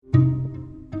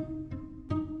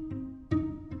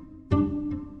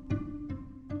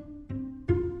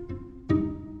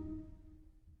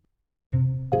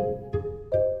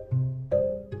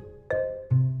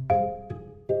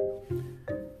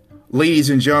Ladies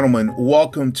and gentlemen,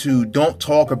 welcome to Don't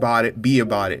Talk About It, Be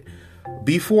About It.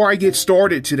 Before I get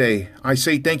started today, I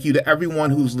say thank you to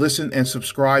everyone who's listened and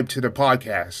subscribed to the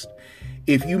podcast.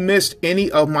 If you missed any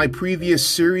of my previous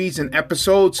series and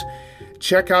episodes,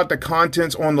 check out the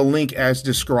contents on the link as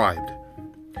described.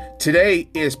 Today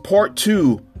is part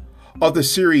 2 of the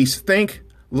series, Think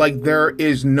Like There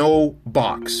Is No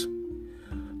Box.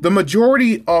 The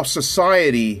majority of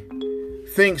society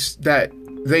thinks that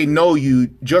they know you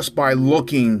just by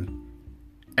looking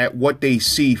at what they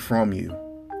see from you.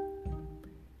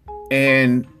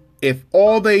 And if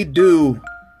all they do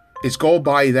is go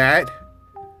by that,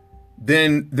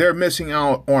 then they're missing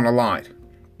out on a lot.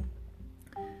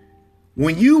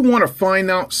 When you want to find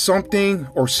out something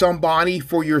or somebody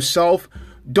for yourself,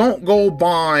 don't go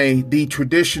by the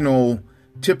traditional,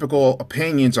 typical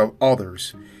opinions of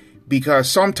others, because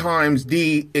sometimes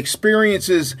the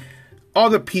experiences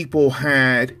other people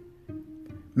had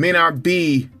may not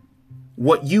be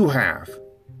what you have.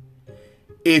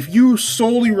 If you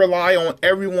solely rely on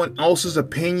everyone else's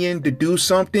opinion to do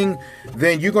something,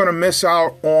 then you're going to miss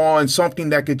out on something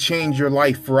that could change your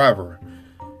life forever.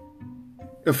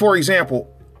 For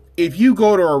example, if you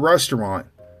go to a restaurant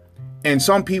and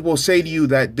some people say to you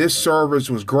that this service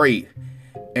was great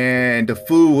and the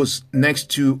food was next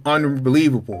to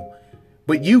unbelievable,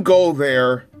 but you go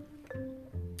there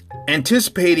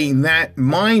anticipating that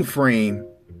mind frame,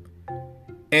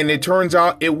 and it turns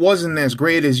out it wasn't as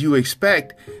great as you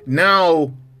expect,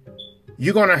 now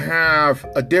you're going to have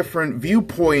a different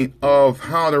viewpoint of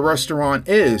how the restaurant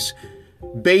is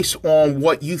based on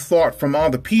what you thought from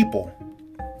other people.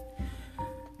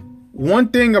 One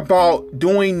thing about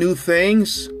doing new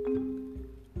things,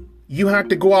 you have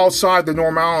to go outside the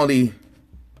normality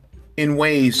in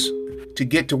ways to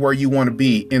get to where you want to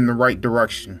be in the right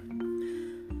direction.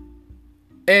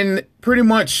 And pretty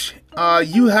much,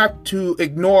 you have to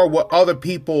ignore what other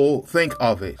people think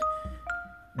of it,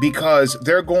 because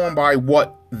they're going by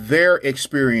what their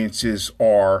experiences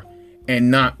are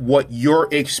and not what your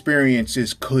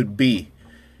experiences could be.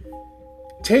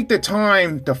 Take the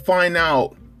time to find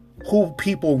out who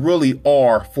people really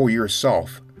are for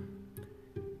yourself.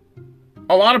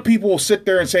 A lot of people will sit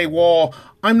there and say, well,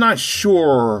 I'm not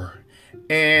sure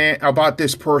about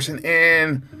this person,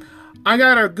 and I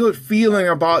got a good feeling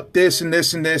about this and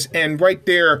this and this. And right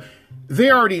there,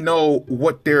 they already know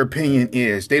what their opinion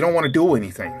is. They don't want to do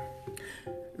anything.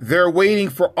 They're waiting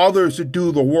for others to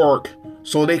do the work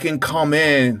so they can come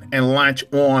in and latch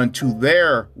on to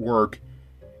their work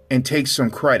and take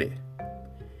some credit,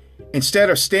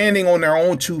 instead of standing on their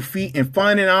own 2 feet and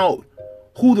finding out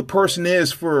who the person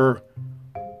is for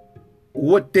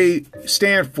what they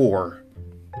stand for.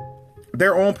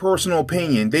 Their own personal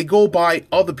opinion. They go by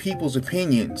other people's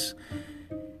opinions.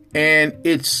 And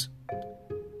it's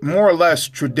more or less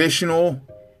traditional.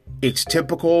 It's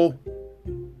typical.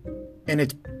 And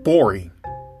it's boring.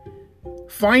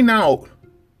 Find out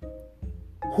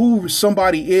who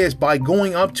somebody is by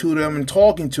going up to them and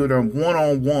talking to them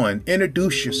one-on-one.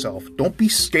 Introduce yourself. Don't be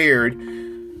scared.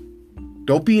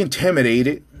 Don't be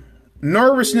intimidated.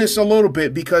 Nervousness a little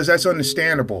bit, because that's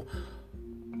understandable.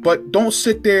 But don't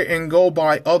sit there and go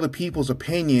by other people's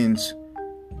opinions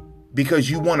because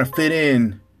you want to fit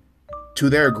in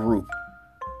to their group.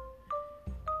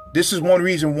 This is one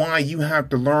reason why you have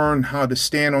to learn how to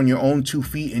stand on your own 2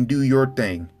 feet and do your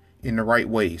thing in the right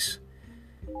ways.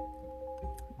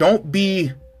 Don't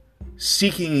be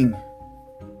seeking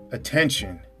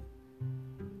attention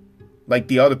like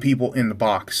the other people in the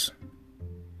box.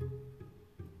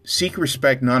 Seek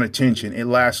respect, not attention. It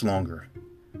lasts longer.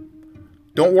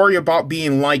 Don't worry about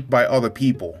being liked by other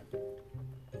people.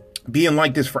 Being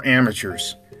liked is for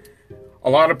amateurs. A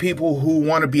lot of people who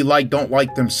want to be liked don't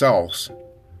like themselves.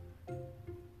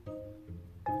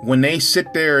 When they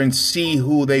sit there and see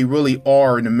who they really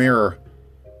are in the mirror,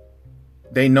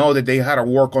 they know that they had to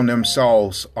work on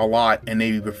themselves a lot, and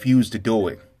they refuse to do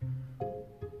it.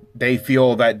 They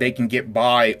feel that they can get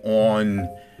by on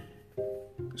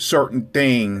certain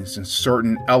things and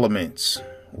certain elements.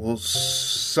 Well,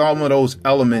 some of those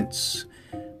elements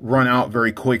run out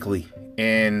very quickly,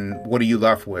 and what are you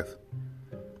left with?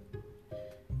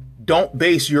 Don't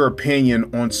base your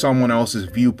opinion on someone else's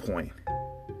viewpoint.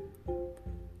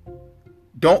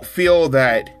 Don't feel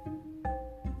that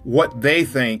what they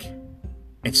think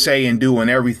and say and do and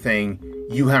everything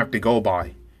you have to go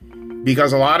by,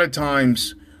 because a lot of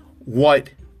times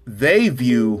what they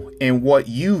view and what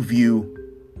you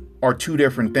view are two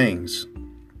different things.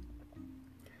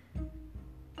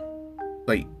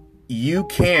 Like, you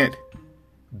can't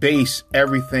base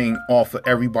everything off of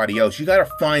everybody else. You got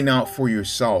to find out for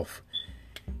yourself.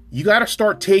 You got to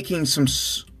start taking some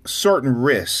certain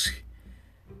risks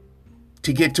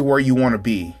to get to where you want to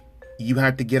be. You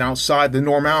have to get outside the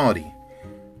normality.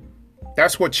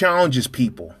 That's what challenges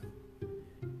people.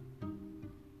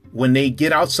 When they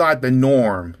get outside the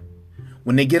norm,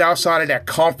 when they get outside of that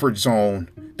comfort zone,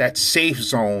 that safe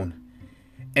zone,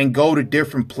 and go to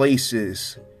different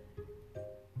places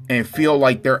and feel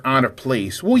like they're out of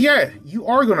place. Well, yeah, you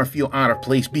are going to feel out of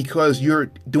place because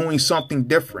you're doing something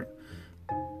different.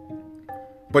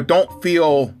 But don't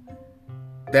feel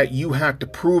that you have to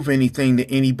prove anything to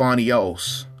anybody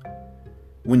else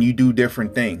when you do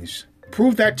different things.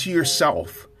 Prove that to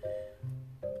yourself.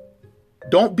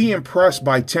 Don't be impressed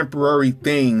by temporary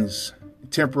things,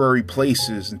 temporary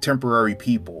places, and temporary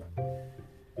people.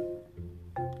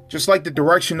 Just like the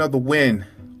direction of the wind,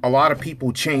 a lot of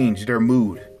people change their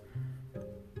mood.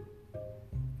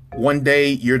 One day,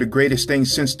 you're the greatest thing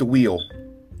since the wheel.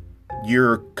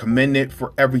 You're commended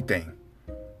for everything.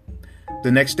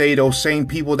 The next day, those same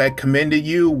people that commended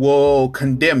you will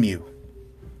condemn you.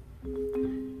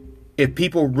 If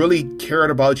people really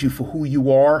cared about you for who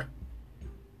you are,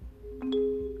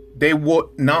 they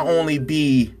would not only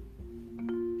be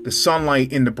the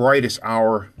sunlight in the brightest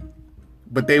hour,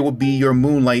 but they will be your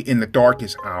moonlight in the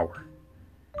darkest hour.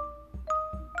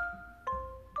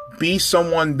 Be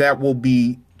someone that will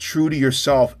be true to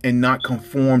yourself and not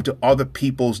conform to other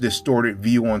people's distorted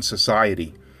view on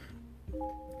society.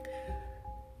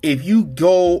 If you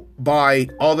go by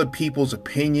other people's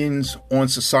opinions on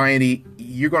society,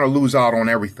 you're going to lose out on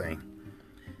everything.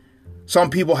 Some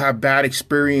people have bad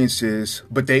experiences,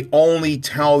 but they only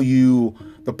tell you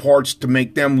the parts to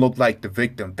make them look like the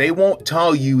victim. They won't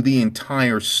tell you the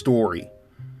entire story.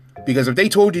 Because if they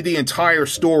told you the entire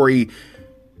story,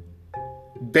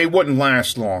 they wouldn't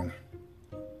last long.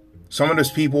 Some of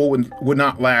those people would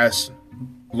not last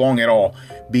long at all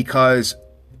because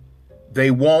they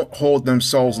won't hold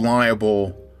themselves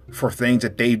liable for things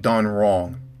that they've done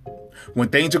wrong. When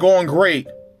things are going great,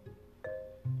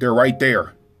 they're right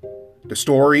there. The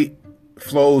story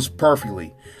flows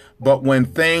perfectly. But when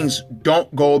things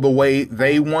don't go the way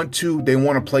they want to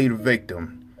play the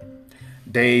victim.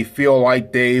 They feel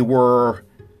like they were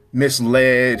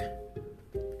misled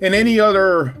in any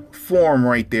other form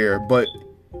right there. But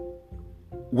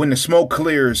when the smoke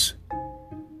clears,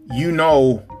 you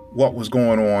know what was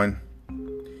going on.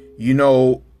 You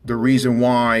know the reason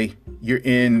why you're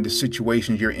in the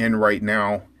situations you're in right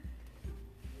now.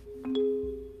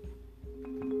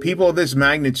 People of this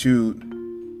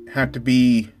magnitude have to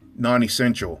be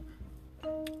non-essential.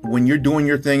 When you're doing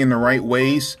your thing in the right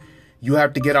ways, you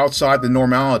have to get outside the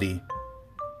normality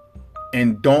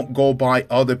and don't go by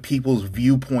other people's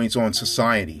viewpoints on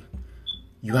society.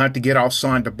 You have to get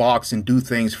outside the box and do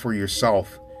things for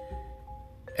yourself.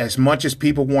 As much as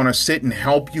people want to sit and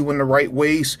help you in the right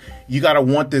ways, you got to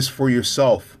want this for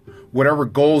yourself. Whatever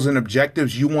goals and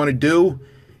objectives you want to do,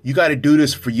 you got to do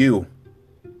this for you.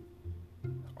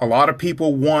 A lot of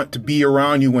people want to be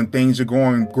around you when things are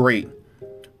going great.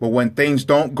 But when things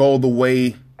don't go the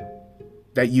way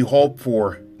that you hope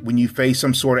for, when you face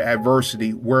some sort of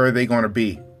adversity, where are they going to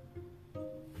be?